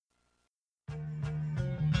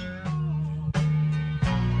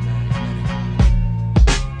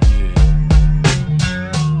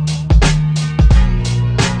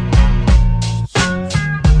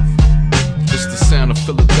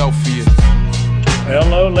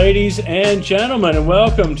Hello, ladies and gentlemen, and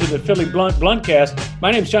welcome to the Philly Bluntcast.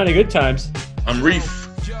 My name's Johnny Goodtimes. I'm Reef.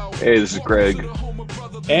 Hey, this is Greg.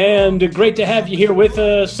 And great to have you here with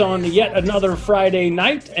us on yet another Friday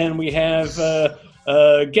night. And we have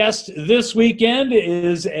a guest this weekend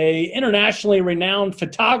is a internationally renowned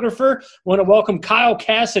photographer. I want to welcome Kyle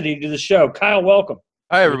Cassidy to the show. Kyle, welcome.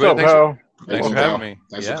 Hi, everybody. What's up, Thanks for having me.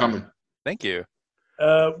 Thanks for coming. Thank you.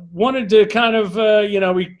 Wanted to kind of,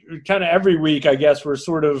 we kind of every week, I guess, we're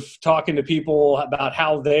sort of talking to people about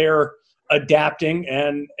how they're adapting,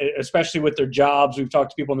 and especially with their jobs. We've talked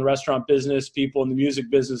to people in the restaurant business, people in the music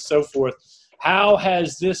business, so forth. How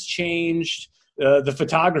has this changed the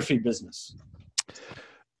photography business?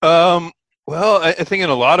 Well, I think in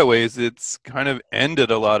a lot of ways, it's kind of ended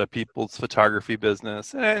a lot of people's photography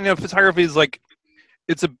business. And photography is like,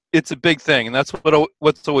 it's a big thing, and that's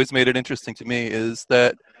what's always made it interesting to me is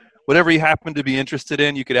that whatever you happen to be interested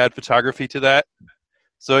in, you could add photography to that.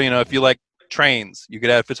 So if you like trains, you could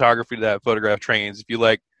add photography to that, photograph trains. If you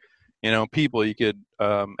like people, you could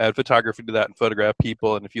add photography to that and photograph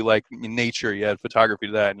people. And if you like nature, you add photography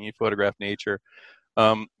to that and you photograph nature.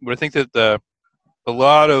 But I think that a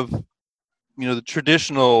lot of the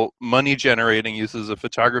traditional money generating uses of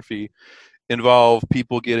photography involve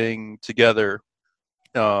people getting together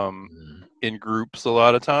in groups a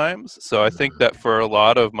lot of times. So I think that for a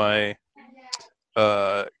lot of my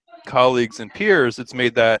colleagues and peers, it's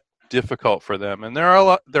made that difficult for them. And there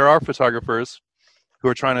are photographers who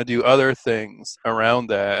are trying to do other things around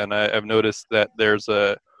that. And I've noticed that there's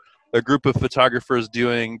a group of photographers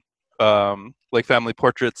doing like family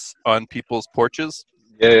portraits on people's porches.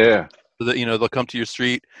 Yeah. So that they'll come to your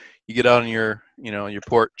street, you get out on your your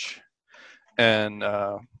porch, and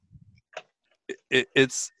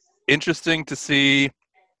it's interesting to see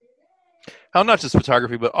how not just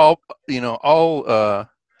photography, but all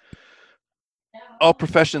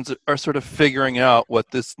professions are sort of figuring out what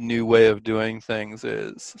this new way of doing things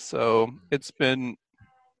is. So it's been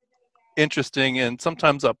interesting and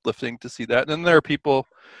sometimes uplifting to see that. And then there are people,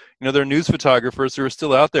 there are news photographers who are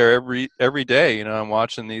still out there every day. I'm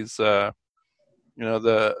watching these,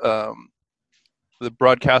 the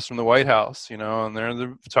broadcast from the White House, and there are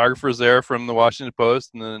the photographers there from the Washington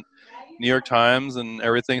Post and the New York Times, and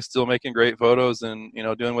everything's still making great photos and,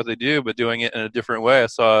 doing what they do, but doing it in a different way. I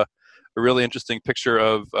saw a really interesting picture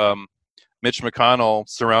of Mitch McConnell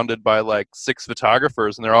surrounded by like 6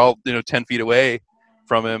 photographers, and they're all, 10 feet away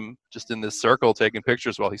from him, just in this circle taking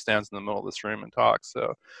pictures while he stands in the middle of this room and talks.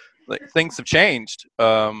 So like things have changed.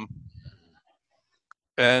 And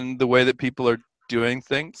the way that people are doing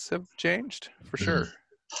things have changed for sure.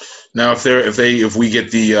 Now, if we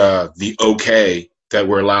get the okay that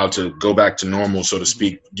we're allowed to go back to normal, so to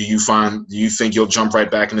speak, do you think you'll jump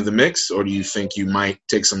right back into the mix, or do you think you might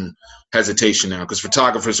take some hesitation now? Because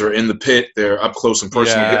photographers are in the pit, they're up close and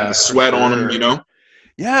personal, getting the sweat on them,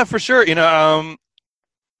 Yeah, for sure. I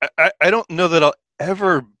don't know that I'll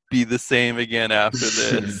ever be the same again after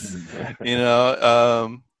this.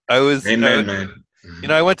 I was, Amen, man.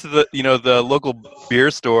 I went to the local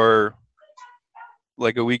beer store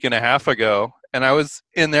like a week and a half ago, and I was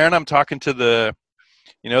in there and I'm talking to the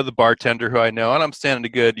bartender who I know, and I'm standing a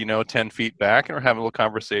good, 10 feet back, and we're having a little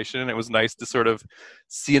conversation, and it was nice to sort of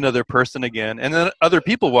see another person again. And then other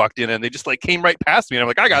people walked in and they just like came right past me, and I'm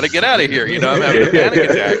like, I got to get out of here. I'm having a panic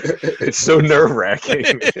attack. It's so nerve-wracking.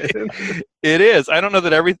 It is. I don't know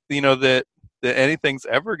that that anything's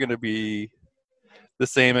ever going to be the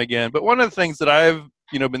same again. But one of the things that I've,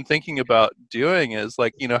 been thinking about doing is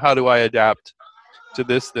like, how do I adapt to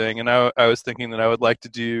this thing? And I was thinking that I would like to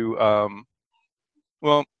do,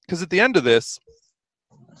 well, because at the end of this,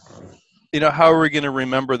 how are we going to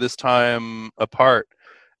remember this time apart?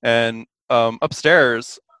 And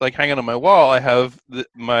upstairs, like hanging on my wall, I have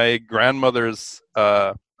my grandmother's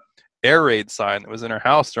air raid sign that was in her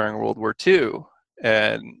house during World War II.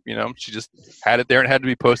 And, she just had it there and had to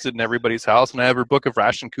be posted in everybody's house. And I have her book of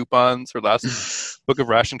ration coupons, her last book of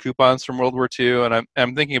ration coupons from World War II. And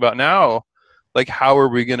I'm thinking about now, like, how are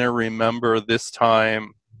we going to remember this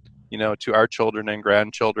time, to our children and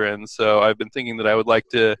grandchildren? So I've been thinking that I would like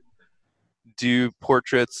to do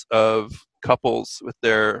portraits of couples with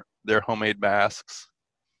their homemade masks,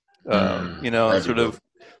 sort of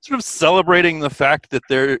celebrating the fact that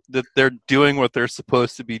they're doing what they're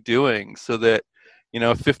supposed to be doing, so that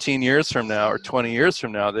 15 years from now or 20 years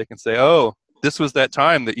from now they can say, oh, this was that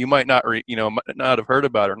time that you might not, might not have heard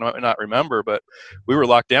about or not remember, but we were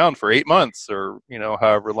locked down for 8 months or,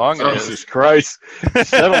 however long it is. Jesus Christ.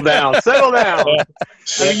 Settle down. Settle down. Yeah.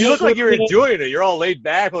 I mean, you look like you're enjoying it. You're all laid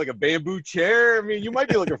back with like a bamboo chair. I mean, you might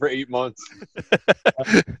be looking for 8 months.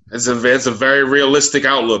 It's a very realistic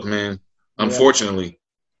outlook, man. Unfortunately.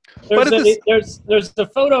 There's the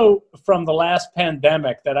photo from the last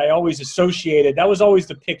pandemic that I always associated. That was always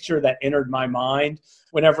the picture that entered my mind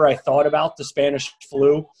whenever I thought about the Spanish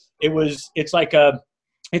flu. It's like a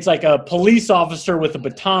police officer with a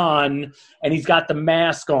baton, and he's got the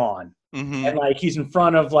mask on, and like he's in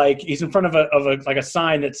front of a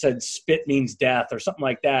sign that said "spit means death" or something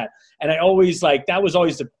like that. And I always that was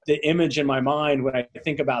always the image in my mind when I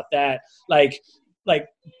think about that. Like,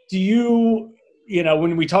 do you?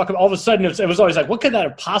 When we talk, all of a sudden it was always like, what could that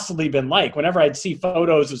have possibly been like? Whenever I'd see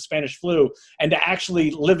photos of Spanish flu, and to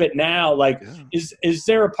actually live it now, is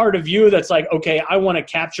there a part of you that's like, okay, I want to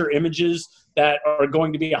capture images that are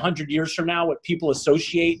going to be 100 years from now, what people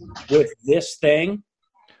associate with this thing?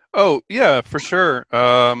 Oh yeah, for sure.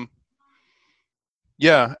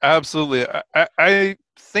 Yeah, absolutely. I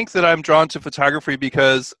think that I'm drawn to photography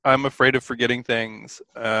because I'm afraid of forgetting things,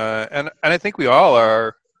 and I think we all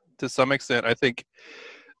are. To some extent, I think,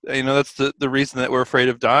 that's the reason that we're afraid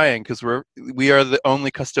of dying, because we are the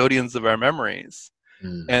only custodians of our memories.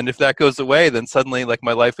 And if that goes away, then suddenly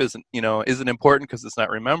my life isn't important because it's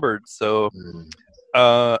not remembered. So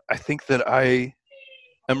I think that I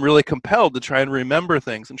am really compelled to try and remember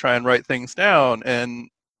things and try and write things down,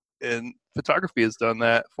 and photography has done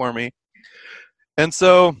that for me. And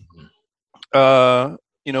so one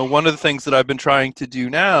of the things that I've been trying to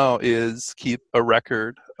do now is keep a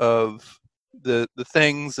record of the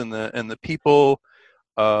things and the people,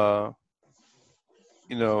 of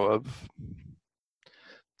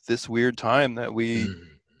this weird time that we,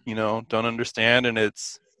 don't understand.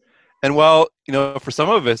 And while, for some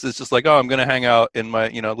of us, it's just like, oh, I'm going to hang out in my,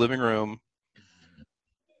 living room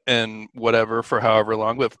and whatever for however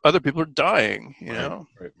long, but other people are dying,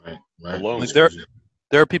 Right. Alone.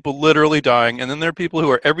 There are people literally dying, and then there are people who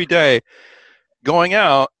are every day going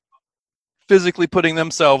out, physically putting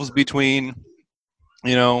themselves between,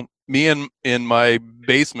 me and in my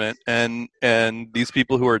basement and these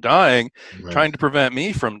people who are dying, trying to prevent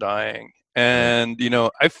me from dying. And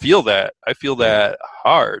I feel that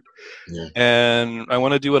hard, and I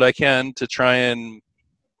want to do what I can to try and,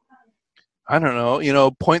 I don't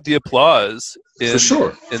know, point the applause in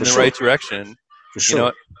the right direction. For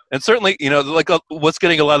sure. And certainly, what's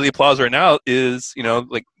getting a lot of the applause right now is,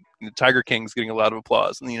 Tiger King's getting a lot of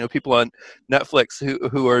applause, and people on Netflix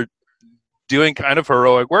who are doing kind of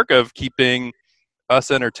heroic work of keeping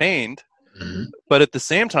us entertained. But at the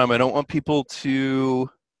same time, I don't want people to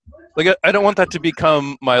I don't want that to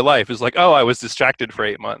become my life. It's like, oh, I was distracted for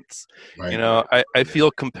 8 months. I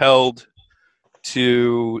feel compelled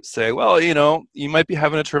to say, well, you might be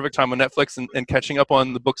having a terrific time on Netflix and catching up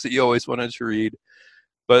on the books that you always wanted to read.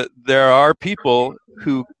 But there are people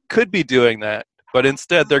who could be doing that, but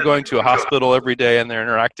instead they're going to a hospital every day and they're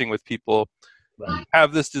interacting with people who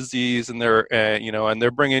have this disease, and they're and they're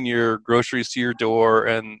bringing your groceries to your door,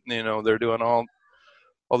 and they're doing all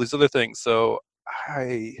these other things. So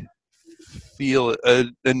I feel a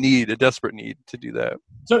desperate need to do that.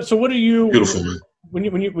 So what are you? Beautiful, man.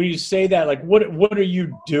 When you say that, what are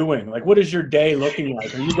you doing? What is your day looking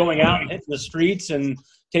like? Are you going out and hitting the streets and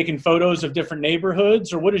taking photos of different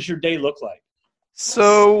neighborhoods, or what does your day look like?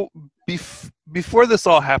 So before this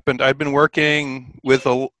all happened, I'd been working with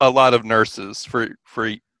a lot of nurses for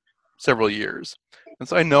several years, and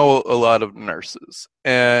so I know a lot of nurses,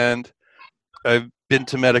 and I've been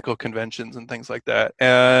to medical conventions and things like that.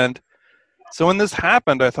 And so when this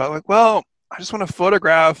happened, I thought, well, I just want to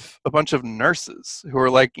photograph a bunch of nurses who are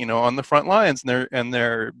on the front lines, and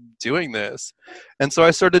they're doing this. And so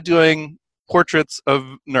I started doing portraits of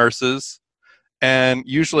nurses, and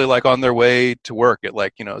usually on their way to work at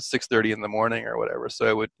 6:30 in the morning or whatever. So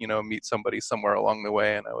I would meet somebody somewhere along the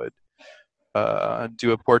way, and I would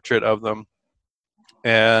do a portrait of them.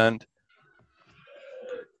 And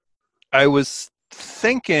I was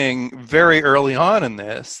thinking very early on in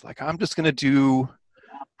this, I'm just going to do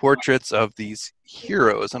portraits of these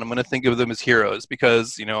heroes, and I'm going to think of them as heroes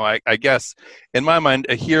because, I guess in my mind,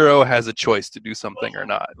 a hero has a choice to do something or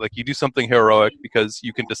not. You do something heroic because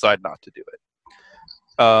you can decide not to do it,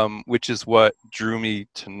 which is what drew me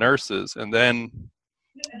to nurses. And then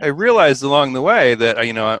I realized along the way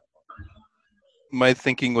that, my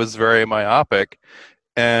thinking was very myopic,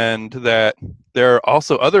 and that there are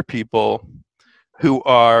also other people who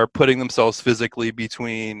are putting themselves physically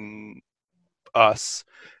between us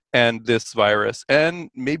and this virus, and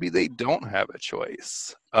maybe they don't have a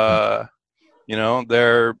choice. They're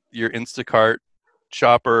your Instacart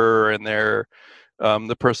shopper, and they're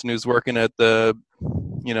the person who's working at the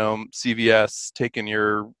CVS taking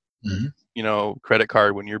your credit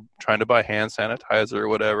card when you're trying to buy hand sanitizer or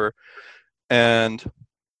whatever. And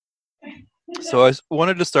so I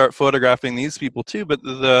wanted to start photographing these people too, but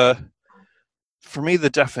for me the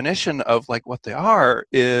definition of like what they are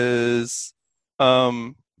is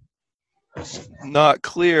not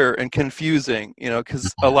clear and confusing,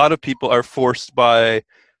 because a lot of people are forced by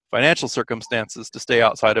financial circumstances to stay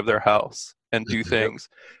outside of their house and do things.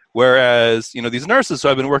 Whereas, these nurses who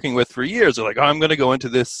I've been working with for years are like, oh, I'm going to go into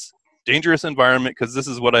this dangerous environment because this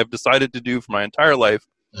is what I've decided to do for my entire life.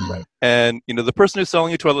 Right. And, the person who's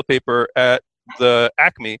selling you toilet paper at the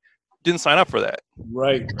Acme didn't sign up for that.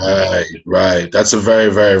 Right. That's a very,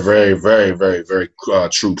 very, very, very, very, very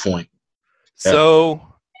true point. So,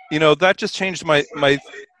 that just changed my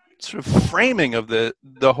sort of framing of the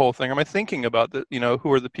whole thing. Am I thinking about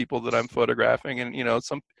who are the people that I'm photographing? And,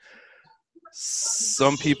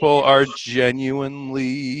 some people are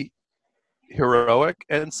genuinely heroic,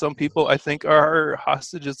 and some people I think are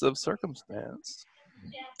hostages of circumstance.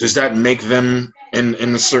 Does that make them in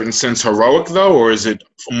a certain sense heroic though, or is it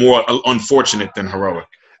more unfortunate than heroic?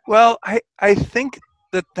 Well, I think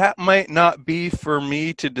that might not be for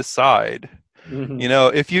me to decide. Mm-hmm.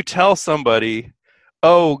 If you tell somebody,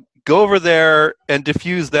 oh, go over there and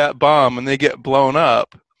defuse that bomb, and they get blown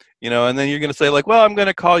up, and then you're going to say like, well, I'm going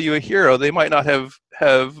to call you a hero. They might not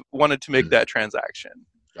have wanted to make that transaction.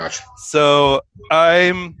 Gotcha. So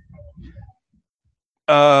I'm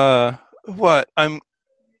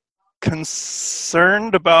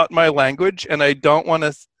concerned about my language, and I don't want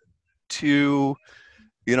us to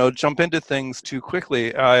jump into things too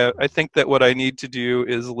quickly. I think that what I need to do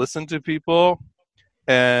is listen to people,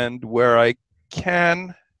 and where I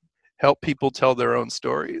can, help people tell their own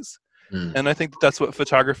stories. And I think that's what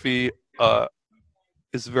photography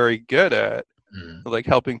is very good at, like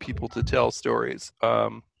helping people to tell stories.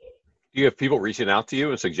 Do you have people reaching out to you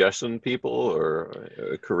and suggesting people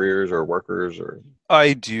or careers or workers? Or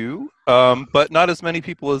I do, but not as many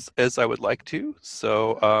people as I would like to.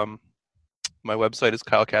 So my website is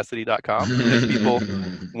kylecassidy.com. If people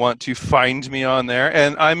want to find me on there,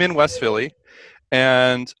 and I'm in West Philly,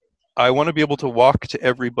 and I want to be able to walk to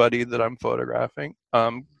everybody that I'm photographing,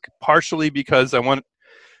 partially because I want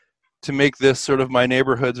to make this sort of my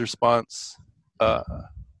neighborhood's response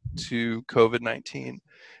to COVID-19.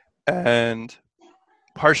 And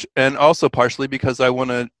also partially because I want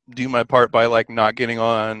to do my part by like not getting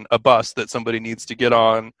on a bus that somebody needs to get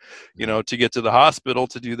on, to get to the hospital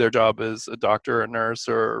to do their job as a doctor or nurse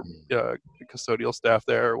or custodial staff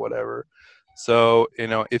there or whatever. So,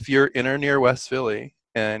 if you're in or near West Philly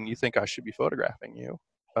and you think I should be photographing you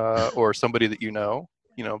or somebody that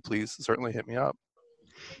please certainly hit me up.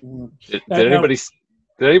 Did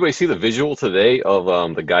anybody see the visual today of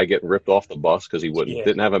the guy getting ripped off the bus because he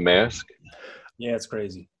didn't have a mask? Yeah, it's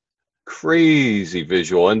crazy. Crazy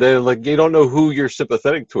visual. And then like you don't know who you're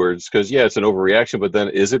sympathetic towards because it's an overreaction, but then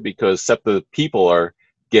is it because the people are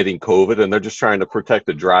getting COVID and they're just trying to protect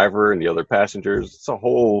the driver and the other passengers? It's a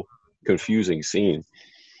whole confusing scene.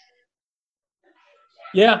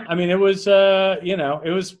 Yeah, I mean it was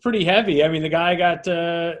it was pretty heavy. I mean the guy got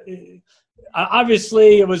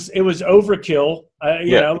obviously it was overkill.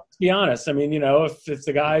 Let's be honest. I mean,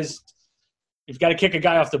 if you got to kick a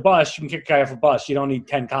guy off the bus, you can kick a guy off a bus. You don't need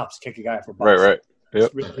 10 cops to kick a guy off a bus. Right.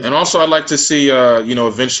 Yep. And also, I'd like to see,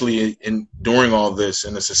 eventually, during all this,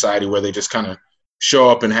 in a society where they just kind of show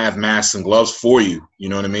up and have masks and gloves for you. You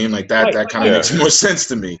know what I mean? Like that. Right. That kind of makes more sense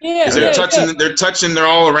to me. Yeah. They're touching. They're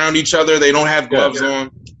all around each other. They don't have gloves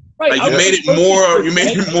on. Right. Like you made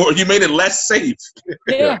it less safe.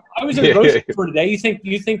 Yeah. I was in a grocery store today.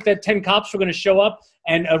 You think that 10 cops were going to show up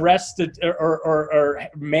and arrest or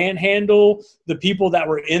manhandle the people that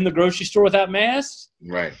were in the grocery store without masks?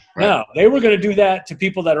 Right. No, they were going to do that to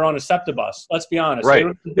people that are on a SEPTA bus. Let's be honest. Right.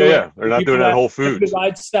 They're not doing that at Whole Foods.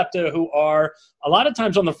 Ride SEPTA who are a lot of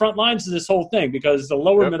times on the front lines of this whole thing because the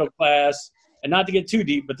lower middle class, and not to get too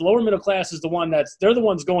deep, but the lower middle class is they're the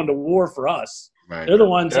ones going to war for us. Right. They're the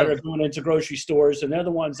ones that are going into grocery stores, and they're the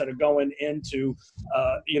ones that are going into,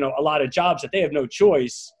 a lot of jobs that they have no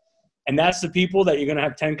choice. And that's the people that you're going to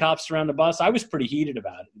have 10 cops around the bus. I was pretty heated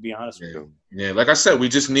about it, to be honest with you. Yeah, like I said, we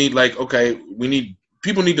just need we need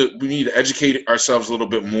to educate ourselves a little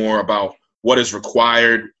bit more about what is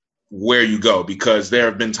required where you go, because there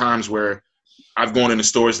have been times where I've gone into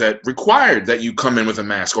stores that required that you come in with a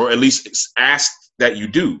mask, or at least asked that you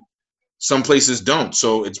do. some places don't.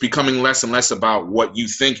 So it's becoming less and less about what you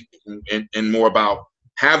think and more about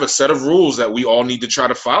have a set of rules that we all need to try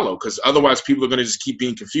to follow, because otherwise people are going to just keep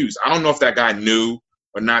being confused. I don't know if that guy knew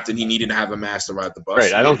or not that he needed to have a mask to ride the bus.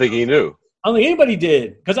 Right. I don't think he knew. I don't think anybody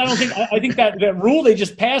did, because I think that rule they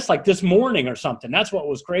just passed like this morning or something. That's what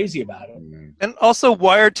was crazy about it. And also,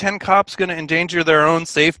 why are 10 cops going to endanger their own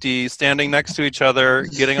safety standing next to each other,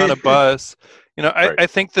 getting on a bus? I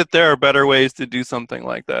think that there are better ways to do something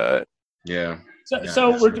like that. Yeah.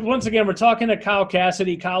 So we're talking to Kyle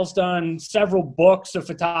Cassidy. Kyle's done several books of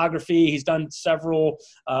photography. He's done several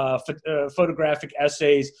photographic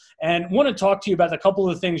essays, and want to talk to you about a couple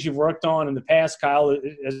of the things you've worked on in the past, Kyle,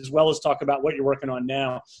 as well as talk about what you're working on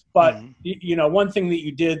now. But one thing that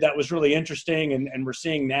you did that was really interesting, and we're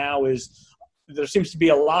seeing now, is there seems to be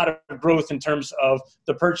a lot of growth in terms of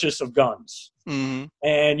the purchase of guns. Mm-hmm.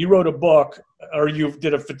 And you wrote a book, or you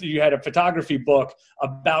had a photography book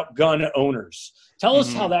about gun owners. Tell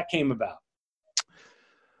us how that came about.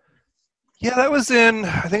 Yeah, that was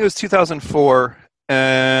I think it was 2004,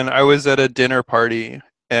 and I was at a dinner party,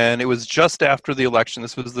 and it was just after the election.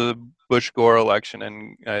 This was the Bush-Gore election,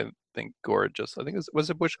 and I think was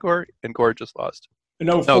it Bush-Gore? And Gore just lost.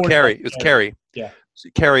 No, Kerry. It was Kerry. Yeah. So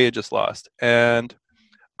Kerry had just lost. And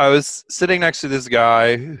I was sitting next to this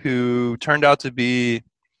guy who turned out to be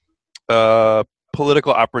a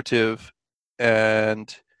political operative,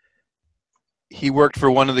 and he worked for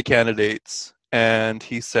one of the candidates. And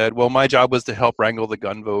he said, well, my job was to help wrangle the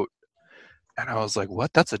gun vote. And I was like,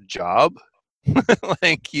 what? That's a job? You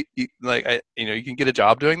can get a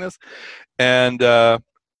job doing this? And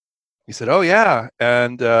he said, oh, yeah.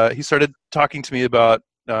 And he started talking to me about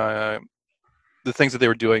the things that they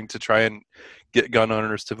were doing to try and get gun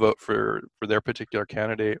owners to vote for their particular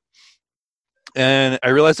candidate. And I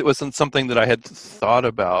realized it wasn't something that I had thought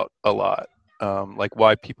about a lot, like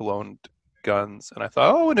why people owned guns. And I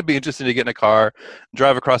thought, wouldn't it be interesting to get in a car,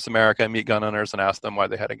 drive across America, and meet gun owners and ask them why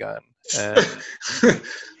they had a gun? And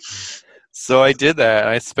so I did that.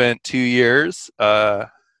 I spent 2 years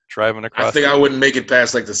driving across. I think I wouldn't make it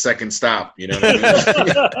past like the second stop. You know what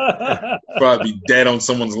I mean? Probably be dead on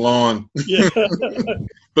someone's lawn. Yeah.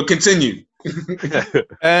 But continue.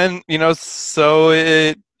 And so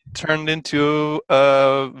it turned into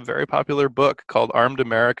a very popular book called Armed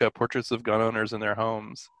America: Portraits of Gun Owners in Their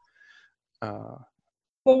Homes.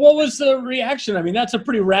 Well, what was the reaction? I mean, that's a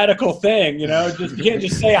pretty radical thing, you can't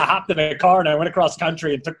just say I hopped in a car and I went across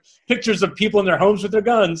country and took pictures of people in their homes with their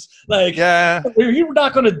guns. Like, yeah, if you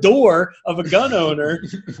knock on a door of a gun owner,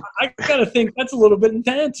 I gotta think that's a little bit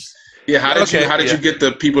intense. Yeah, how did you get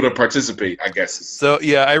the people to participate, I guess? So,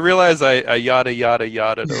 yeah, I realized I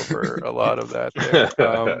yada-ed over a lot of that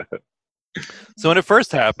there. So when it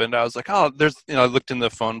first happened, I was like, I looked in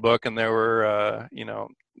the phone book, and there were,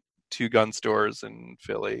 2 gun stores in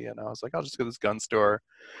Philly, and I was like, I'll just go to this gun store.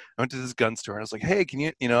 I went to this gun store, and I was like, hey, can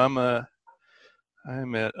you, I'm an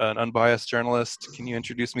unbiased journalist. Can you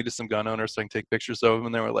introduce me to some gun owners so I can take pictures of them?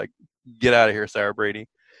 And they were like, get out of here, Sarah Brady.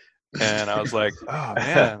 And I was like, oh,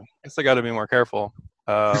 man, I guess I got to be more careful.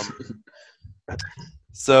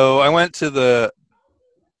 So I went to the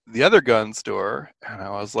other gun store, and I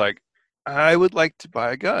was like, I would like to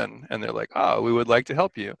buy a gun. And they're like, oh, we would like to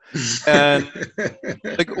help you. And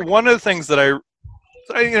like one of the things that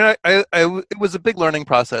it was a big learning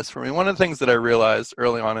process for me. One of the things that I realized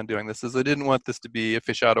early on in doing this is I didn't want this to be a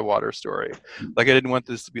fish out of water story. Like, I didn't want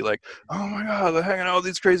this to be like, oh my God, they're hanging out with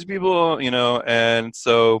these crazy people, and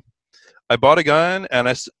so I bought a gun, and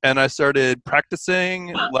I started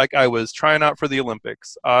practicing like I was trying out for the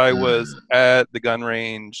Olympics. I was at the gun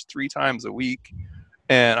range 3 times a week,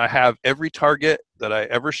 and I have every target that I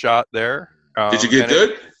ever shot there. Did you get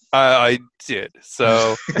good? I did.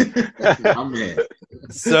 So, oh, man.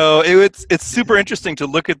 So it's super interesting to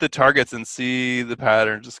look at the targets and see the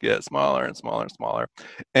pattern just get smaller and smaller and smaller.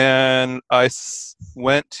 And I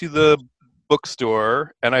went to the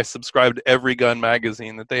bookstore, and I subscribed to every gun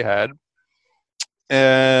magazine that they had.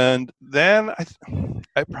 And then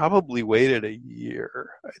I probably waited a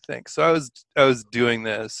year, I think. So I was doing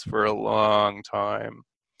this for a long time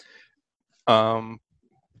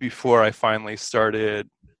before I finally started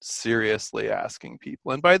seriously asking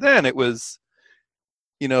people. And by then it was,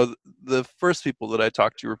 the first people that I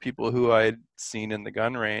talked to were people who I'd seen in the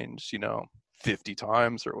gun range, 50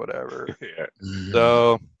 times or whatever. Yeah.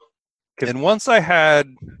 So, and once I had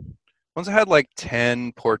like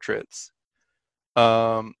 10 portraits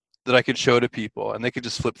that I could show to people, and they could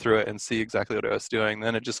just flip through it and see exactly what I was doing,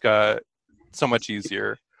 then it just got so much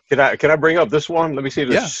easier. Can I bring up this one? Let me see if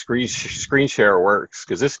this screen share works,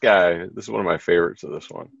 because this is one of my favorites of this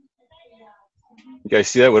one. guys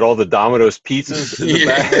see that with all the Domino's pizzas in the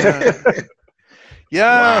back?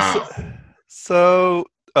 Yeah. Wow. So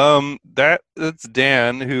that's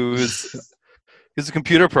Dan, he's a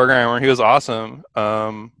computer programmer. He was awesome.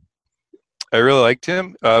 I really liked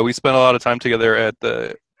him. We spent a lot of time together at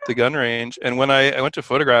the gun range, and when I went to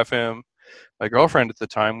photograph him, my girlfriend at the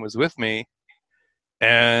time was with me,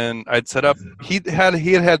 and I'd set up. He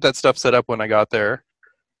had that stuff set up when I got there,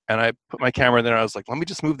 and I put my camera there. And I was like, "Let me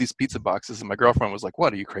just move these pizza boxes." And my girlfriend was like,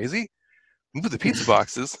 "What? Are you crazy? Move the pizza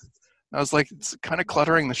boxes." And I was like, "It's kind of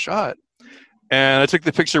cluttering the shot." And I took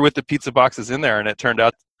the picture with the pizza boxes in there, and it turned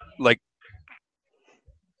out like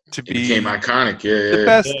to be became iconic. the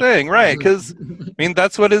best thing, right? Because I mean,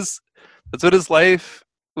 that's what his life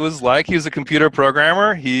was like. He was a computer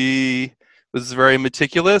programmer. He was very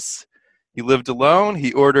meticulous. He lived alone.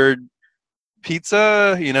 He ordered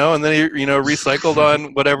pizza, and then he, recycled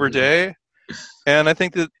on whatever day. And I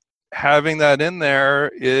think that having that in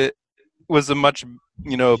there, it was a much,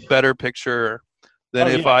 better picture than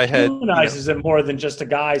if I had. Humanizes it more than just a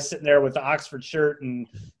guy sitting there with the Oxford shirt and,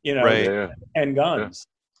 and guns.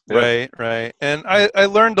 Yeah. Right. And I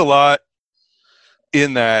learned a lot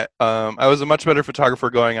in that. I was a much better photographer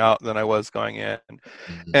going out than I was going in.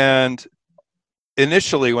 Mm-hmm. And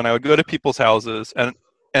initially, when I would go to people's houses and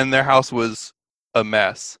their house was a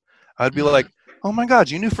mess, I'd be like, "Oh my God,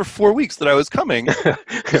 you knew for 4 weeks that I was coming."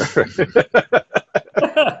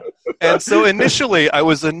 And so initially I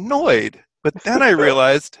was annoyed, but then I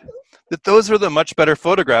realized that those are the much better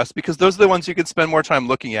photographs because those are the ones you can spend more time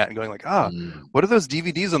looking at and going like, what are those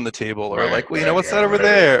DVDs on the table? Or what's that over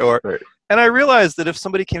there? And I realized that if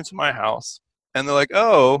somebody came to my house and they're like,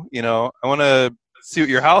 "Oh, I want to see what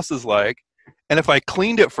your house is like," and if I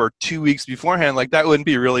cleaned it for 2 weeks beforehand, like that wouldn't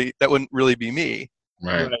really be me.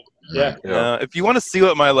 Right. Yeah. If you want to see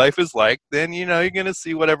what my life is like, then you're gonna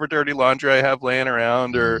see whatever dirty laundry I have laying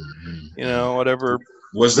around, or whatever.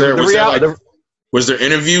 Was there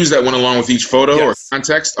interviews that went along with each photo or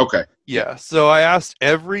context? Okay. Yeah. So I asked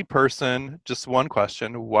every person just one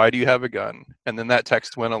question: "Why do you have a gun?" And then that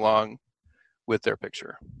text went along with their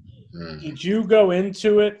picture. Did you go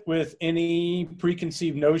into it with any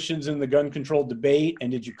preconceived notions in the gun control debate,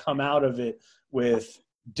 and did you come out of it with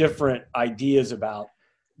different ideas about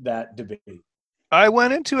that debate? I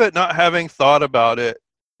went into it not having thought about it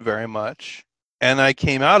very much, and I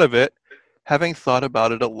came out of it having thought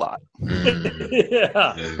about it a lot.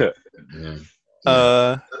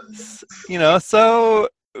 So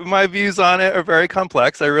my views on it are very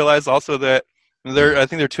complex. I realize also that I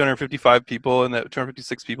think there are 256 people in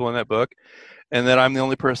that book, and that I'm the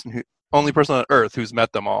only person on Earth who's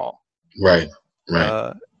met them all. Right.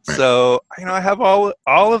 So I have all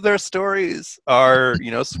of their stories are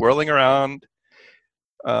swirling around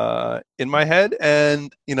in my head,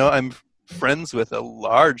 and I'm friends with a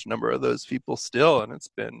large number of those people still, and it's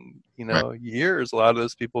been years. A lot of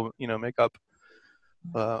those people make up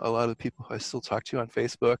a lot of the people I still talk to on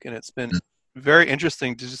Facebook, and it's been very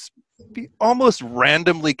interesting to just be almost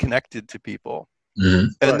randomly connected to people,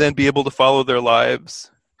 and then be able to follow their lives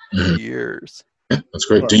for years. Yeah, that's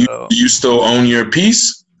great. Do you still own your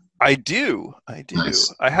piece? I do.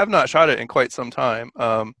 Nice. I have not shot it in quite some time.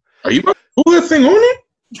 Are you about to pull that thing on it?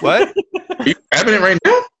 What? Are you grabbing it right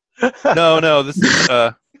now? No. This is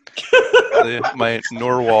my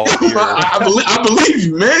Norwal here. I believe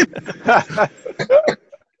you, man.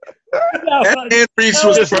 And Reese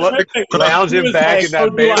was just lounging back in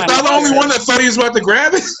that bed. Was I the only one that thought he was about to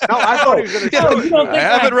grab it? No, I thought he was going to show it. I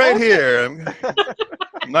have it right here.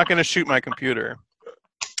 I'm not going to shoot my computer.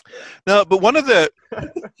 No, but one of the...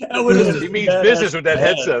 He means business with that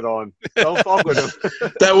headset on. Don't fuck with him.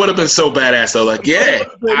 That would have been so badass, though. Like, yeah,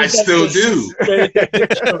 I still do.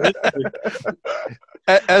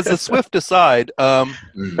 As a swift aside,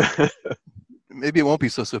 maybe it won't be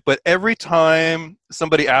so swift, but every time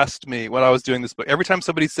somebody asked me when I was doing this book, every time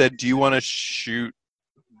somebody said, "Do you want to shoot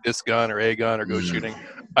this gun or a gun or go shooting?"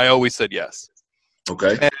 I always said yes.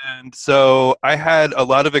 Okay. And so I had a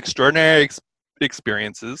lot of extraordinary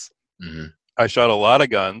experiences. I shot a lot of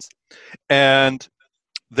guns, and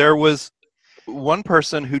there was one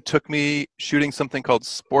person who took me shooting something called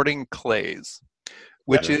sporting clays,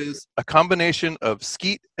 which is a combination of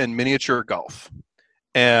skeet and miniature golf.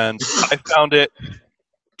 And I found it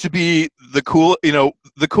to be the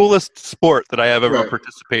coolest sport that I have ever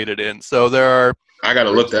participated in. So I got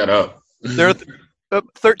to look that up. There are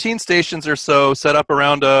 13 stations or so set up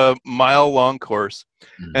around a mile-long course.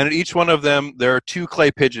 And at each one of them, there are 2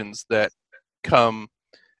 clay pigeons that come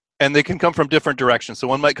and they can come from different directions. So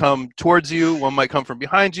one might come towards you, one might come from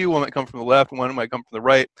behind you, one might come from the left, one might come from the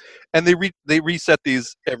right, and they reset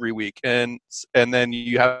these every week, and then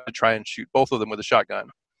you have to try and shoot both of them with a shotgun.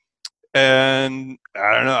 And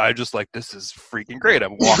I don't know, I just like, this is freaking great.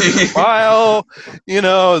 I'm walking a mile,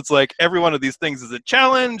 it's like every one of these things is a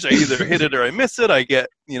challenge. I either hit it or I miss it. I get,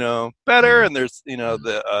 better. And there's,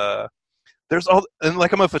 there's all, and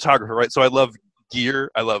like I'm a photographer, right? So I love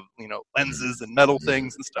gear. I love, lenses and metal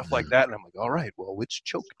things and stuff like that. And I'm like, all right, well, which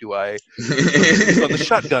choke do I use on the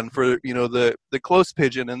shotgun for, the close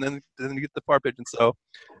pigeon and then you get the far pigeon. So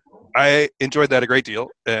I enjoyed that a great deal,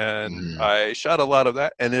 and I shot a lot of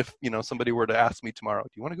that. And if somebody were to ask me tomorrow, do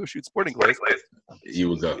you want to go shoot sporting clays? You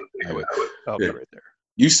would go. I would. I'll be right there.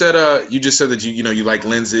 You said you just said that you like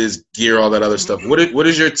lenses, gear, all that other stuff. What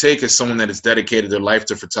is your take as someone that has dedicated their life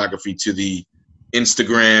to photography, to the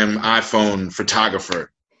Instagram, iPhone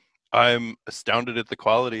photographer? I'm astounded at the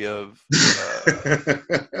quality of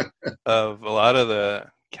a lot of the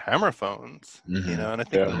camera phones, and I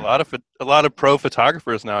think a lot of pro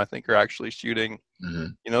photographers now, I think, are actually shooting,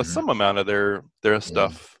 some amount of their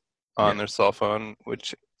stuff on their cell phone,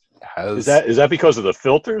 which has. Is that because of the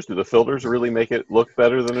filters? Do the filters really make it look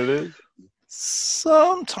better than it is?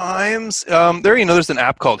 Sometimes there's an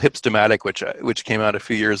app called Hipstamatic, which came out a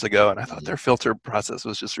few years ago, and I thought their filter process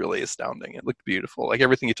was just really astounding. It looked beautiful, like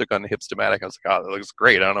everything you took on the Hipstamatic. I was like, oh, that looks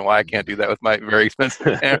great. I don't know why I can't do that with my very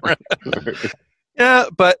expensive camera. Yeah,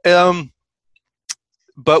 but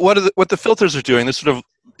what the filters are doing, this sort of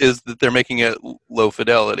is that they're making it low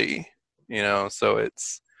fidelity, so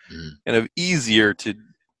it's kind of easier to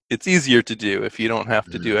do if you don't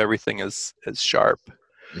have to do everything as sharp.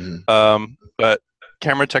 But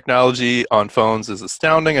camera technology on phones is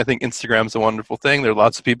astounding. I think Instagram's a wonderful thing. There are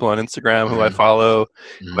lots of people on Instagram who I follow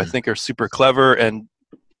who I think are super clever and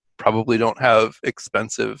probably don't have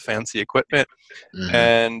expensive, fancy equipment.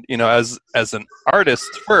 And, as an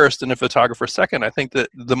artist first and a photographer second, I think that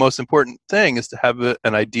the most important thing is to have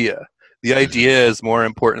an idea. The idea is more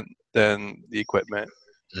important than the equipment.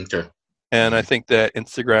 Okay. And I think that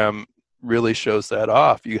Instagram really shows that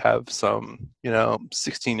off. You have some,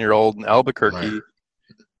 16-year-old in Albuquerque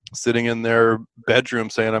sitting in their bedroom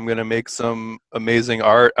saying, I'm going to make some amazing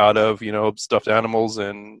art out of, stuffed animals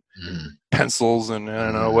and pencils and I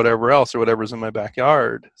don't know, whatever else or whatever's in my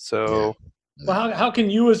backyard. So, well, how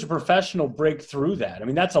can you as a professional break through that? I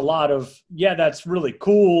mean, that's a lot of, that's really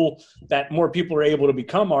cool that more people are able to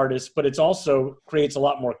become artists, but it's also creates a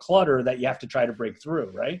lot more clutter that you have to try to break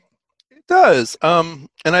through, right? It does. And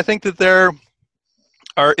I think that there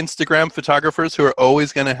are Instagram photographers who are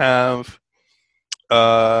always going to have,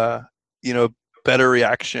 better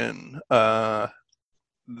reaction than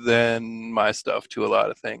my stuff to a lot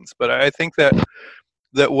of things. But I think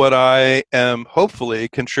that what I am hopefully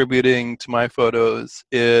contributing to my photos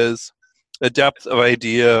is a depth of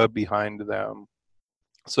idea behind them.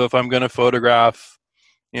 So if I'm going to photograph,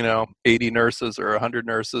 80 nurses or 100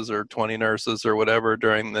 nurses or 20 nurses or whatever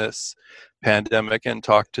during this pandemic and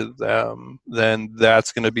talk to them, then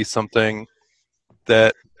that's going to be something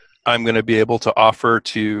that I'm going to be able to offer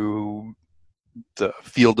to the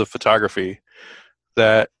field of photography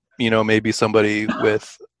that, maybe somebody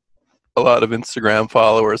with a lot of Instagram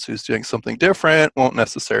followers who's doing something different won't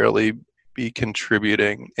necessarily be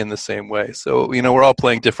contributing in the same way. So, we're all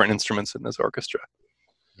playing different instruments in this orchestra.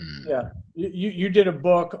 Yeah. You did a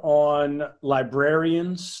book on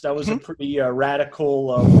librarians. That was a pretty radical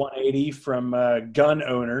 180 from gun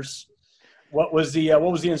owners. What was the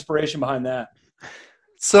inspiration behind that?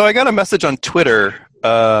 So I got a message on Twitter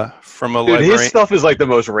from a librarian. His stuff is like the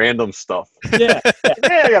most random stuff. Yeah.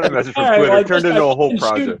 I got a message from Twitter. It turned into a whole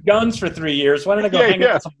project. Shoot guns for 3 years. Why don't I go hang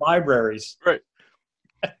out in some libraries? Right.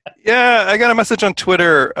 Yeah, I got a message on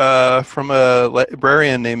Twitter from a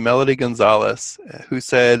librarian named Melody Gonzalez who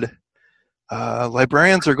said,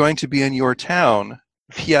 librarians are going to be in your town.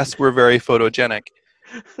 P.S. We're very photogenic.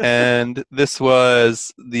 And this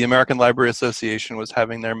was the American Library Association was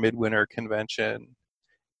having their midwinter convention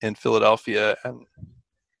in Philadelphia, and it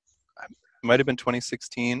might have been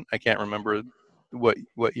 2016. I can't remember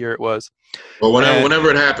what year it was. Well, whenever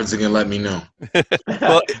it happens, again, let me know.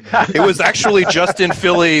 Well, it was actually just in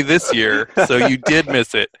Philly this year, so you did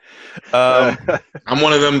miss it. I'm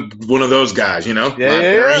one of those guys, Yeah.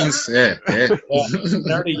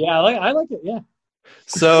 Nerdy, yeah, I like it, yeah.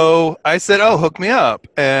 So I said, "Oh, hook me up,"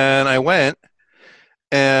 and I went,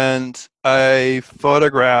 and I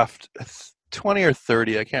photographed 20 or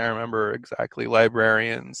 30, I can't remember exactly,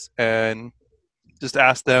 librarians, and just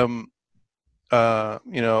asked them,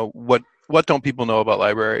 what don't people know about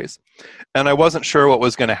libraries? And I wasn't sure what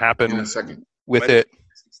was going to happen with it.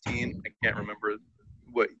 2016. I can't remember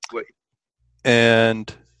what.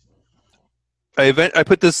 And I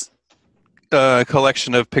put this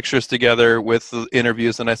collection of pictures together with the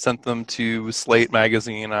interviews, and I sent them to Slate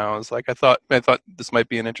magazine. I was like, I thought this might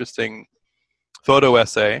be an interesting photo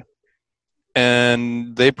essay,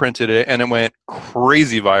 and they printed it, and it went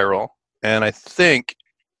crazy viral. And I think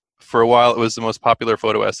for a while it was the most popular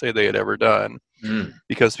photo essay they had ever done,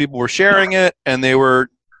 because people were sharing it, and they were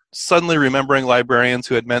suddenly remembering librarians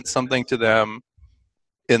who had meant something to them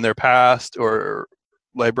in their past, or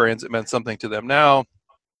librarians that meant something to them now.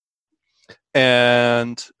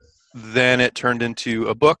 And then it turned into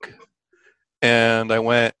a book, and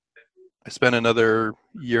I spent another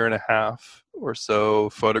year and a half or so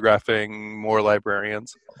photographing more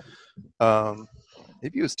librarians.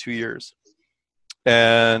 Maybe it was 2 years.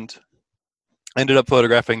 And I ended up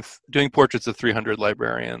doing portraits of 300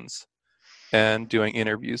 librarians and doing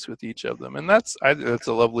interviews with each of them. And that's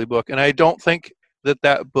a lovely book. And I don't think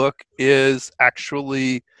that book is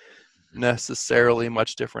actually necessarily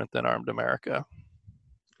much different than Armed America.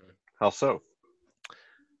 How so?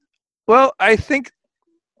 Well, I think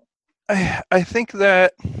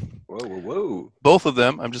that Whoa. both of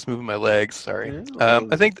them, I'm just moving my legs, sorry.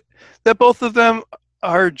 I think that both of them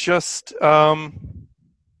are just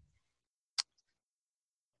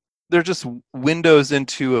they're just windows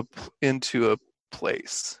into a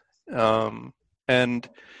place. And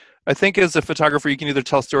I think as a photographer, you can either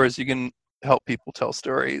tell stories, you can help people tell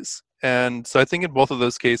stories. And so I think in both of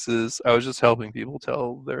those cases, I was just helping people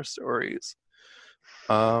tell their stories.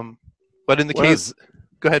 But in the case,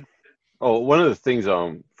 go ahead. Oh, one of the things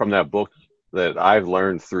from that book that I've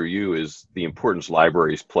learned through you is the importance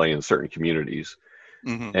libraries play in certain communities.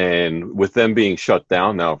 Mm-hmm. And with them being shut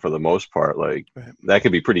down now for the most part, like that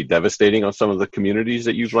could be pretty devastating on some of the communities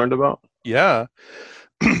that you've learned about. Yeah,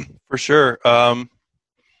 for sure. When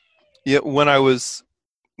I was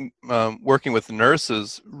working with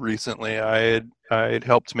nurses recently, I had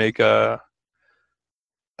helped make a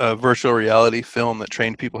virtual reality film that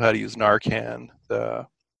trained people how to use Narcan, the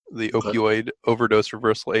opioid overdose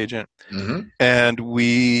reversal agent. Mm-hmm. And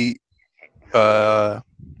we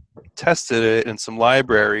tested it in some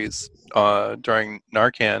libraries during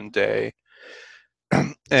Narcan Day.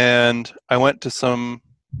 And I went to 3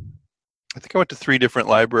 different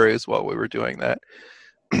libraries while we were doing that.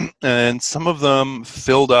 And some of them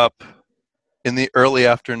filled up in the early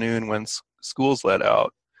afternoon when schools let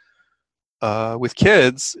out with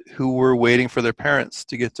kids who were waiting for their parents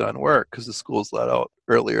to get done work because the schools let out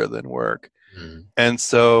earlier than work. Mm. And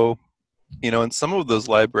so, in some of those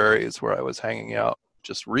libraries where I was hanging out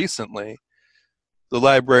just recently, the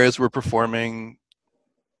libraries were performing,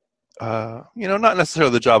 not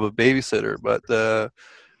necessarily the job of babysitter, but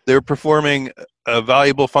they were performing a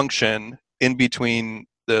valuable function in between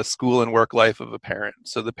the school and work life of a parent.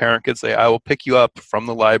 So the parent could say, I will pick you up from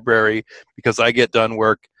the library because I get done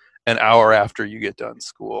work an hour after you get done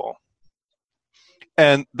school.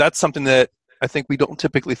 And that's something that I think we don't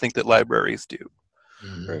typically think that libraries do.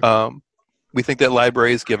 Mm-hmm. We think that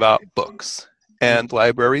libraries give out books, and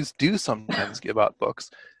libraries do sometimes give out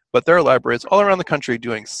books, but there are libraries all around the country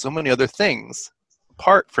doing so many other things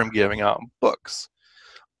apart from giving out books.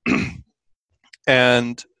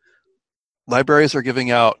 And libraries are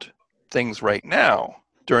giving out things right now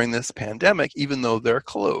during this pandemic, even though they're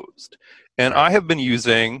closed. And I have been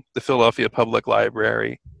using the Philadelphia Public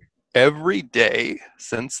Library every day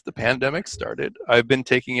since the pandemic started. I've been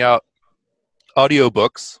taking out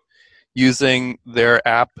audiobooks using their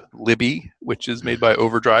app Libby, which is made by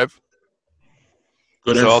Overdrive.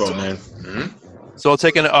 Good info, man. Mm-hmm. So I'll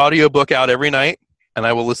take an audiobook out every night, and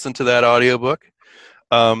I will listen to that audiobook.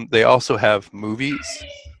 They also have movies.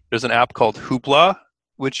 There's an app called Hoopla,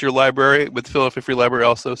 which your library, with Philadelphia Free Library,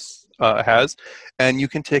 also has. And you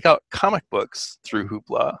can take out comic books through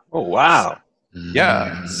Hoopla. Oh, wow.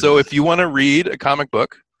 Yeah. So if you want to read a comic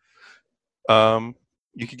book,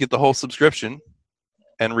 you could get the whole subscription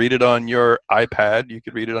and read it on your iPad. You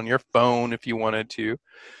could read it on your phone if you wanted to.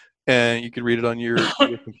 And you could read it on your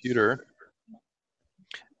computer.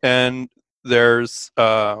 And there's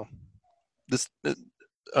this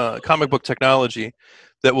comic book technology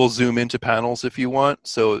that will zoom into panels if you want.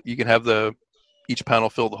 So you can have each panel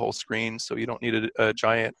fill the whole screen, so you don't need a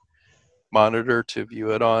giant monitor to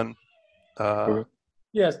view it on.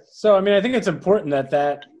 Yes. So, I think it's important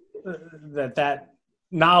that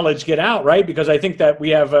knowledge get out, right? Because I think that we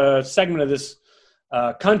have a segment of this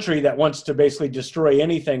country that wants to basically destroy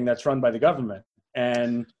anything that's run by the government,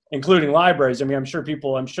 and including libraries. I'm sure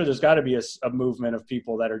there's got to be a movement of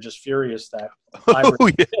people that are just furious that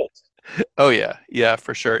libraries exist. Oh yeah,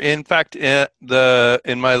 for sure. In fact, in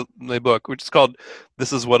my book, which is called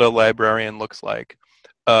 "This Is What a Librarian Looks Like,"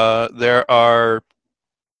 there are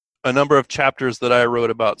a number of chapters that I wrote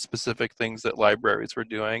about specific things that libraries were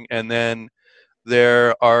doing, and then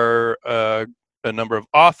there are a number of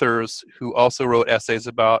authors who also wrote essays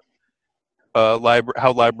about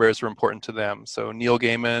how libraries were important to them. So Neil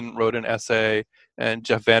Gaiman wrote an essay, and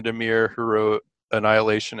Jeff Vandermeer, who wrote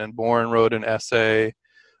Annihilation and Born, wrote an essay.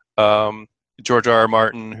 George R. R.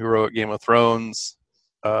 Martin, who wrote Game of Thrones,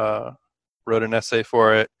 wrote an essay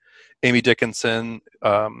for it. Amy Dickinson,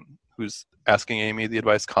 who's Asking Amy, the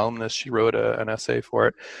advice columnist, she wrote an essay for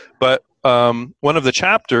it. But one of the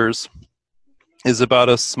chapters is about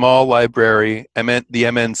a small library, the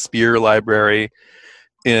M.N. Spear Library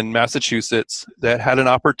in Massachusetts, that had an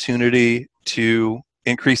opportunity to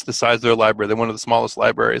increase the size of their library. They're one of the smallest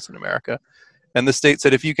libraries in America. And the state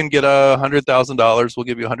said, if you can get $100,000, we'll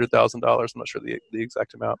give you $100,000. I'm not sure the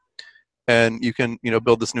exact amount. And you can,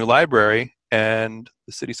 build this new library. And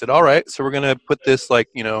the city said, all right, so we're going to put this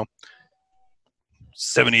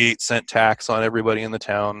 78-cent tax on everybody in the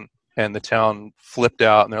town. And the town flipped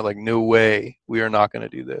out, and they're like, no way, we are not going to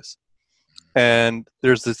do this. And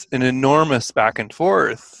there's an enormous back and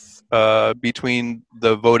forth between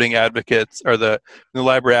the voting advocates, or the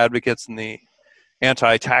library advocates, and the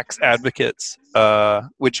anti-tax advocates,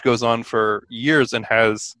 which goes on for years and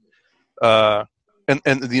has and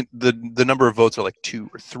the number of votes are like 2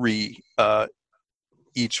 or 3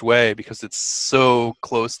 each way, because it's so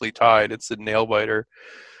closely tied. It's a nail biter.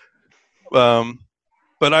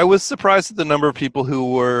 But I was surprised at the number of people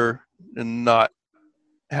who were not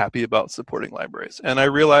happy about supporting libraries, and I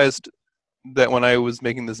realized that when I was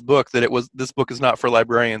making this book, that this book is not for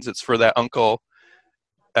librarians. It's for that uncle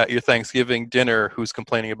at your Thanksgiving dinner who's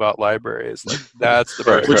complaining about libraries. Like, that's the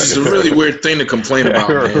right, which is a really weird thing to complain about,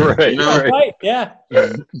 man. Right, yeah.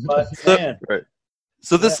 But man.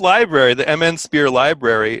 So this library, the M.N. Spear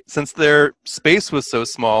Library, since their space was so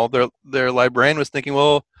small, their librarian was thinking,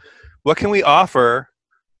 well, what can we offer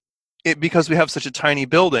because we have such a tiny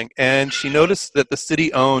building? And she noticed that the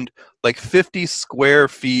city owned like 50 square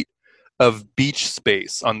feet of beach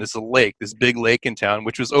space on this big lake in town,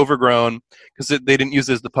 which was overgrown because they didn't use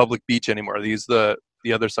it as the public beach anymore. They used the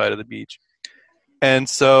other side of the beach. And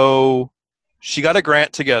so she got a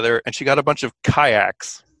grant together, and she got a bunch of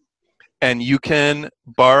kayaks. And you can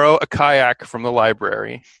borrow a kayak from the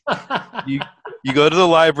library. You go to the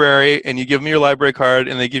library, and you give them your library card,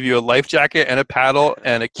 and they give you a life jacket and a paddle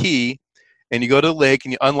and a key. And you go to the lake,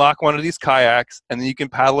 and you unlock one of these kayaks, and then you can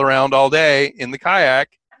paddle around all day in the kayak.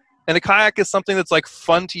 And a kayak is something that's like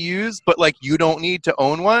fun to use, but like you don't need to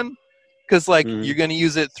own one, because like you're going to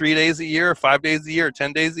use it 3 days a year, or 5 days a year, or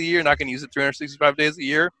 10 days a year. You're not going to use it 365 days a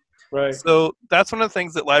year. Right. So that's one of the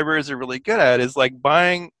things that libraries are really good at, is like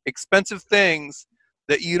buying expensive things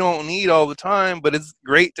that you don't need all the time, but it's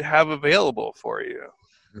great to have available for you.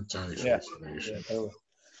 Yeah, totally.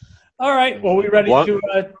 All right. Well, we ready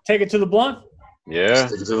to take it to the blunt? Yeah.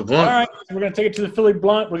 Take it to the blunt. All right. So we're going to take it to the Philly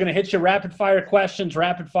blunt. We're going to hit you rapid fire questions,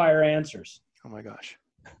 rapid fire answers. Oh my gosh.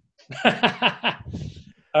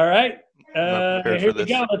 All right. Here we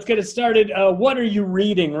go. Let's get it started. What are you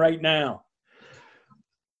reading right now?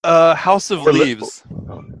 House of Leaves.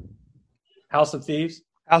 House of Thieves?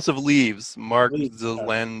 House of Leaves. Mark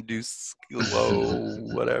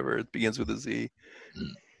Zelandusilo, whatever. It begins with a Z.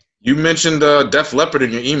 You mentioned Def Leppard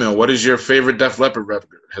in your email. What is your favorite Def Leppard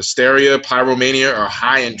record? Hysteria, Pyromania, or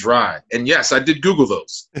High and Dry? And yes, I did Google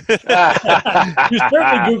those. You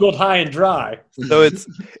certainly Googled High and Dry. So it's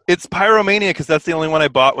Pyromania, because that's the only one I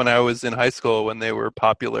bought when I was in high school when they were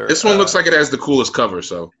popular. This one looks like it has the coolest cover.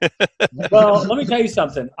 So, well, let me tell you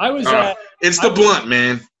something. I was it's the blunt,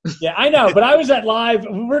 man. Yeah, I know, but I was at Live.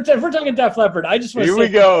 We're talking Def Leppard. I just want to Here we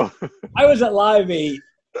go. I was at Live 8.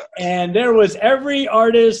 And there was every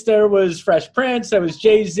artist. There was Fresh Prince. There was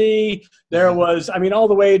Jay-Z. There was, all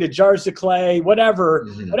the way to Jars of Clay, whatever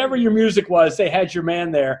your music was, they had your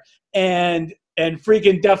man there. And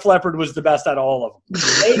freaking Def Leppard was the best out of all of them.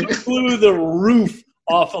 They blew the roof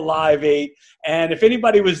off of Live 8. And if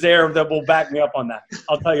anybody was there that will back me up on that,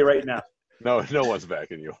 I'll tell you right now. No one's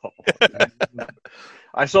backing you up.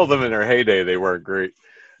 I saw them in their heyday. They weren't great.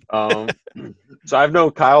 So I've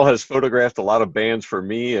known Kyle has photographed a lot of bands for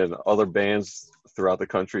me and other bands throughout the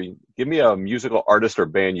country. Give me a musical artist or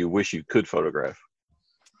band you wish you could photograph.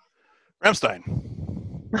 Rammstein.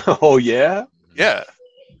 Oh, yeah? Yeah.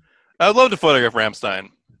 I'd love to photograph Rammstein.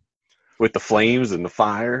 With the flames and the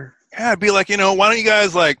fire? Yeah, I'd be like, why don't you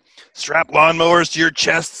guys like strap lawnmowers to your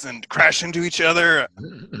chests and crash into each other?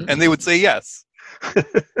 And they would say yes.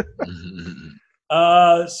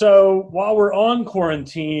 So while we're on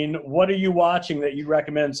quarantine, what are you watching that you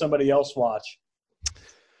recommend somebody else watch?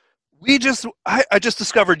 I just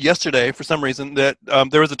discovered yesterday, for some reason, that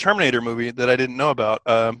there was a Terminator movie that I didn't know about,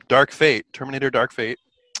 Terminator Dark Fate.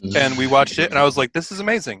 And we watched it, and I was like, this is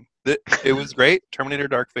amazing. It was great. Terminator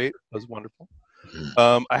Dark Fate was wonderful.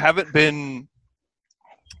 I haven't been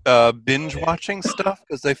binge watching stuff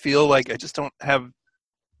because I feel like I just don't have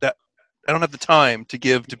that. I don't have the time to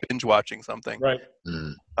give to binge watching something. Right.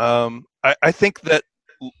 I think that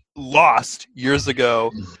Lost years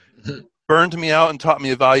ago burned me out and taught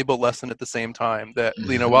me a valuable lesson at the same time. That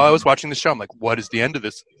while I was watching the show, I'm like, what is the end of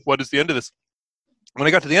this? What is the end of this? When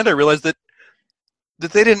I got to the end, I realized that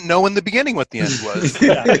they didn't know in the beginning what the end was.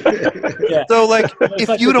 Yeah. So, like, It's if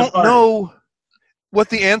like you with the don't party. know what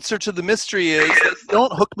the answer to the mystery is,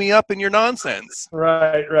 don't hook me up in your nonsense.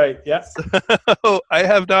 Right. Yeah. So I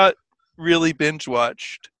have not really binge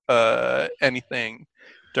watched anything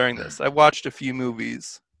during this. I've watched a few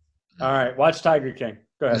movies. All right. Watch Tiger King.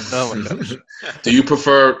 Go ahead. Oh my gosh. Do you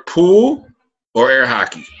prefer pool or air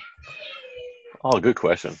hockey? Oh, good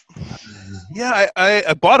question. Yeah,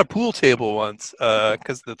 I bought a pool table once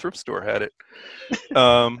because the thrift store had it,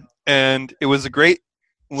 and it was a great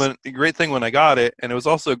thing when I got it, and it was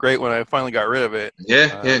also great when I finally got rid of it.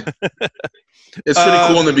 Yeah. It's pretty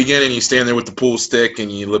cool in the beginning. You stand there with the pool stick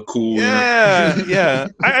and you look cool. Yeah, yeah.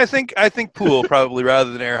 I think pool probably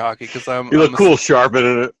rather than air hockey because You look cool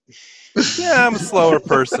sharpening it. Yeah, I'm a slower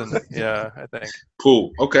person. Yeah, I think.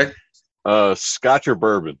 Pool. Okay. Scotch or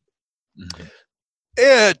bourbon?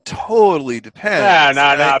 It totally depends.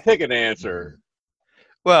 Nah. Pick an answer.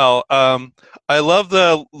 Well, I love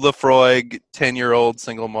the Lefroy 10-year-old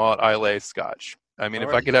single malt Islay Scotch. I mean,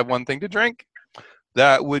 if I could have one thing to drink,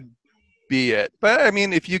 that would be it. But I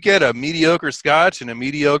mean, if you get a mediocre Scotch and a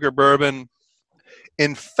mediocre bourbon,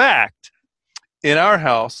 in fact, in our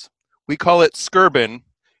house, we call it skirbin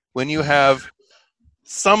when you have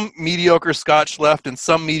some mediocre Scotch left and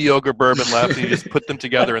some mediocre bourbon left, and you just put them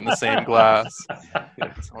together in the same glass.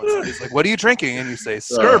 So it's like, what are you drinking? And you say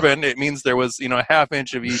skirbin. It means there was, a half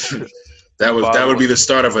inch of each. That would be the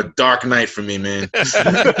start of a dark night for me, man.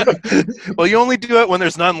 Well, you only do it when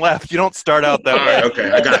there's none left. You don't start out that way. All right,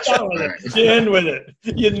 okay, I got you. You end with it,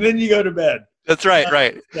 and then you go to bed. That's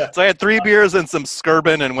right. Yeah. So I had 3 beers and some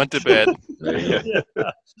skirbin and went to bed.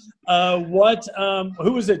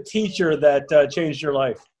 Who was a teacher that changed your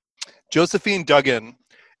life? Josephine Duggan.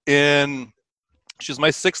 She was my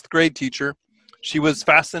 6th grade teacher. She was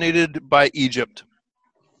fascinated by Egypt.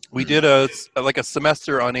 We did a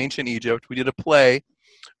semester on ancient Egypt. We did a play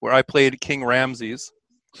where I played King Ramses.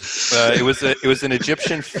 It was an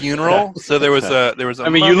Egyptian funeral, so there was a. I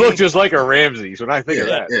mean, you look just like a Ramses when I think of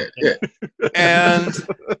that. Yeah. And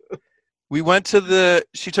we went to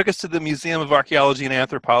she took us to the Museum of Archaeology and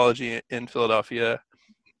Anthropology in Philadelphia,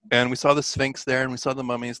 and we saw the Sphinx there, and we saw the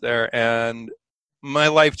mummies there, and my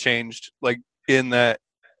life changed like in that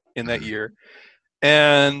year.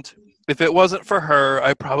 And if it wasn't for her,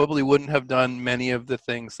 I probably wouldn't have done many of the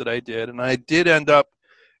things that I did, and I did end up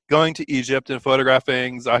going to Egypt and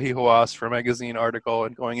photographing Zahi Hawass for a magazine article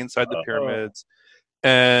and going inside the pyramids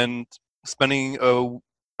and spending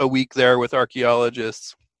a week there with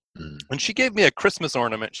archaeologists. And she gave me a Christmas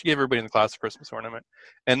ornament. She gave everybody in the class a Christmas ornament.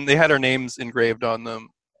 And they had our names engraved on them.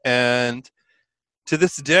 And to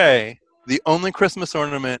this day, the only Christmas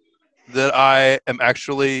ornament that I am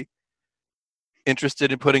actually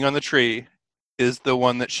interested in putting on the tree is the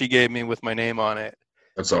one that she gave me with my name on it.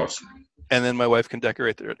 That's awesome. And then my wife can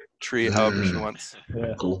decorate the tree however she wants.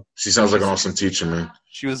 Yeah. Cool. She sounds like an awesome teacher, man.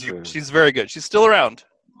 She's very good. She's still around.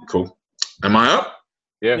 Cool. Am I up?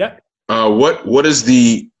 Yeah. What is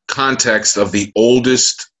the context of the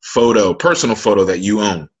oldest personal photo that you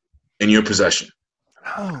own in your possession?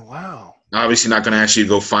 Oh, wow. Obviously not going to ask you to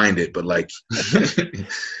go find it, but like.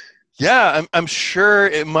 Yeah, I'm sure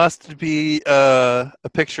it must be a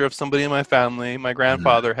picture of somebody in my family. My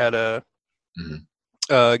grandfather had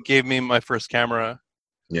gave me my first camera.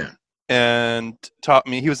 Yeah. And taught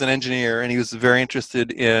me. He was an engineer, and he was very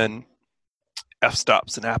interested in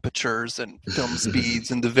f-stops and apertures and film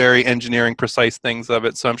speeds and the very engineering precise things of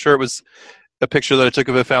it. So I'm sure it was a picture that I took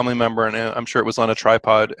of a family member, and I'm sure it was on a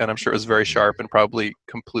tripod, and I'm sure it was very sharp and probably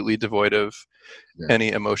completely devoid of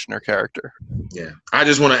any emotion or character. Yeah. I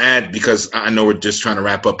just want to add, because I know we're just trying to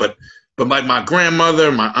wrap up, but like my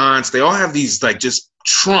grandmother, my aunts, they all have these like just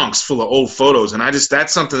trunks full of old photos, and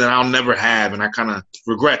that's something that I'll never have, and I kind of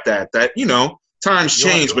regret that times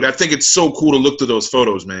change, but I think it's so cool to look through those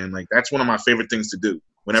photos, man. Like that's one of my favorite things to do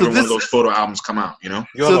whenever one of those photo albums come out, You have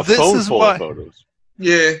a phone full of photos.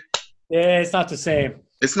 Yeah. Yeah, it's not the same.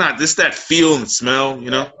 It's not this that feel and smell,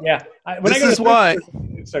 you know. Yeah. This is why.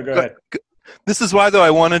 So go ahead. This is why, though,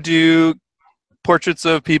 I want to do portraits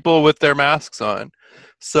of people with their masks on,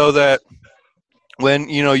 so that when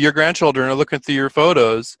your grandchildren are looking through your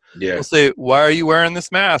photos, they'll say, "Why are you wearing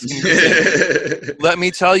this mask?" And you can say, let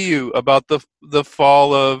me tell you about the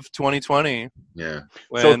fall of 2020. Yeah.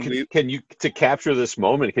 So can you to capture this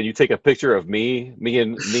moment? Can you take a picture of me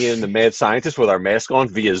and the mad scientist with our mask on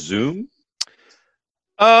via Zoom?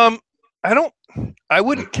 I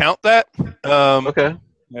wouldn't count that. Okay.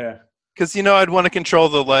 Yeah. Because I'd want to control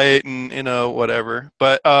the light and whatever.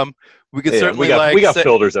 But we could certainly we got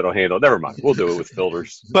filters that'll handle it. Never mind. We'll do it with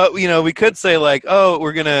filters. But we could say like, oh,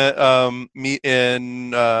 we're gonna meet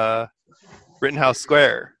in Rittenhouse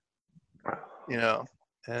Square,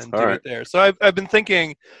 and do it there. So I've been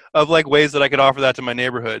thinking of like ways that I could offer that to my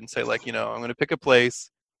neighborhood and say like, I'm gonna pick a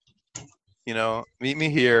place, meet me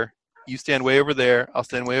here. You stand way over there. I'll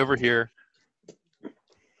stand way over here.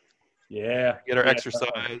 Yeah. Get our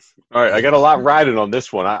exercise. All right, I got a lot riding on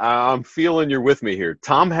this one. I'm feeling you're with me here.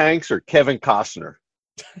 Tom Hanks or Kevin Costner?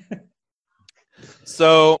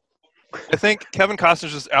 So, I think Kevin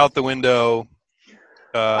Costner's just out the window.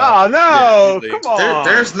 Oh no! Come on.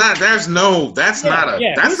 That's not a thing, man. That's not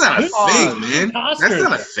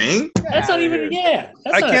a thing. That's not even. Yeah.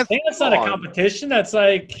 That's not a thing. That's not a competition. That's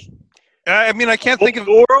like. I mean, I can't think of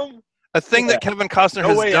a thing that Kevin Costner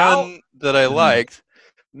has done that I liked.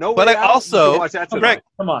 No, but I also, Greg,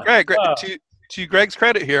 come on. Greg, to Greg's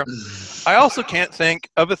credit here, I also can't think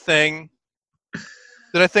of a thing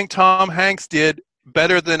that I think Tom Hanks did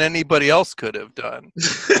better than anybody else could have done.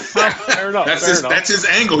 Fair enough. That's his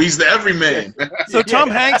angle. He's the everyman. So Tom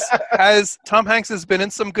Hanks has been in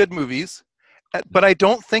some good movies, but I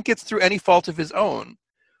don't think it's through any fault of his own.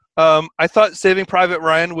 I thought Saving Private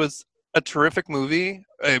Ryan was a terrific movie.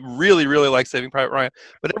 I really, really like Saving Private Ryan,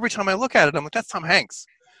 but every time I look at it, I'm like, that's Tom Hanks.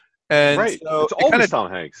 And right. So it's always Tom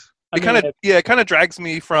Hanks. It kind of drags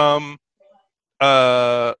me from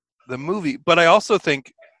the movie. But I also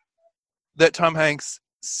think that Tom Hanks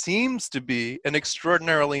seems to be an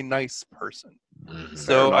extraordinarily nice person.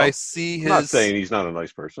 So I see his. I'm not saying he's not a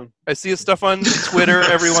nice person. I see his stuff on Twitter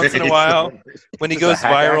every once in a while when he goes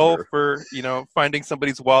viral for finding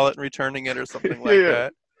somebody's wallet and returning it or something like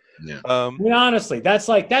that. Yeah. I mean, honestly, that's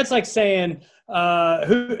like saying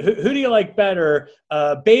who do you like better,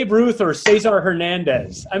 Babe Ruth or Cesar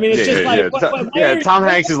Hernandez? I mean, it's Tom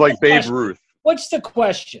Hanks is like Babe Ruth. What's the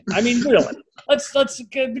question? I mean, really? Let's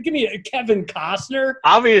give me a Kevin Costner.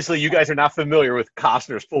 Obviously, you guys are not familiar with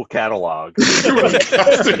Costner's full catalog. I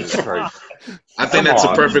think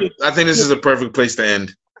this is a perfect place to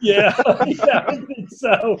end. Yeah, I think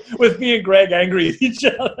so. With me and Greg angry at each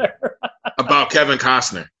other about Kevin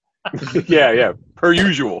Costner. Yeah, per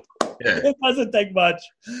usual. Yeah. It doesn't take much.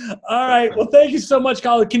 All right. Well, thank you so much,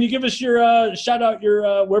 Colin. Can you give us your shout out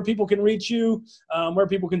your where people can reach you, where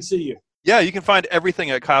people can see you? Yeah, you can find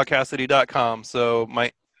everything at kylecassidy.com. So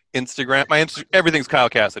my Instagram, everything's Kyle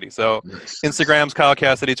Cassidy. So Instagram's Kyle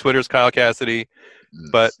Cassidy, Twitter's Kyle Cassidy,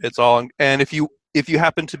 but it's all. And if you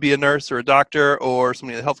happen to be a nurse or a doctor or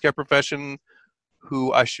somebody in the healthcare profession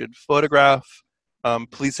who I should photograph,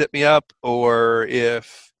 please hit me up. Or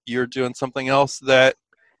if you're doing something else that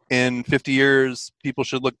in 50 years people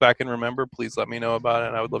should look back and remember, please let me know about it,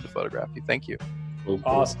 and I would love to photograph you. Thank you.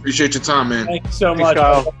 Awesome. Appreciate your time, man. Thank you so much,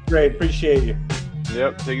 Kyle. Great. Appreciate you.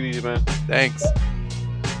 Yep. Take it easy, man. Thanks.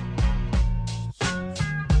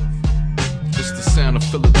 It's the sound of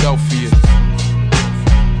Philadelphia.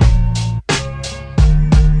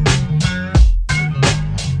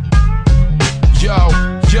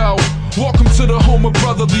 Yo, welcome to the home of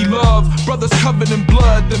brotherly love. Brothers covered in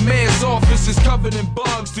blood. The man's office is covered in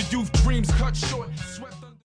bugs. The youth dreams cut short.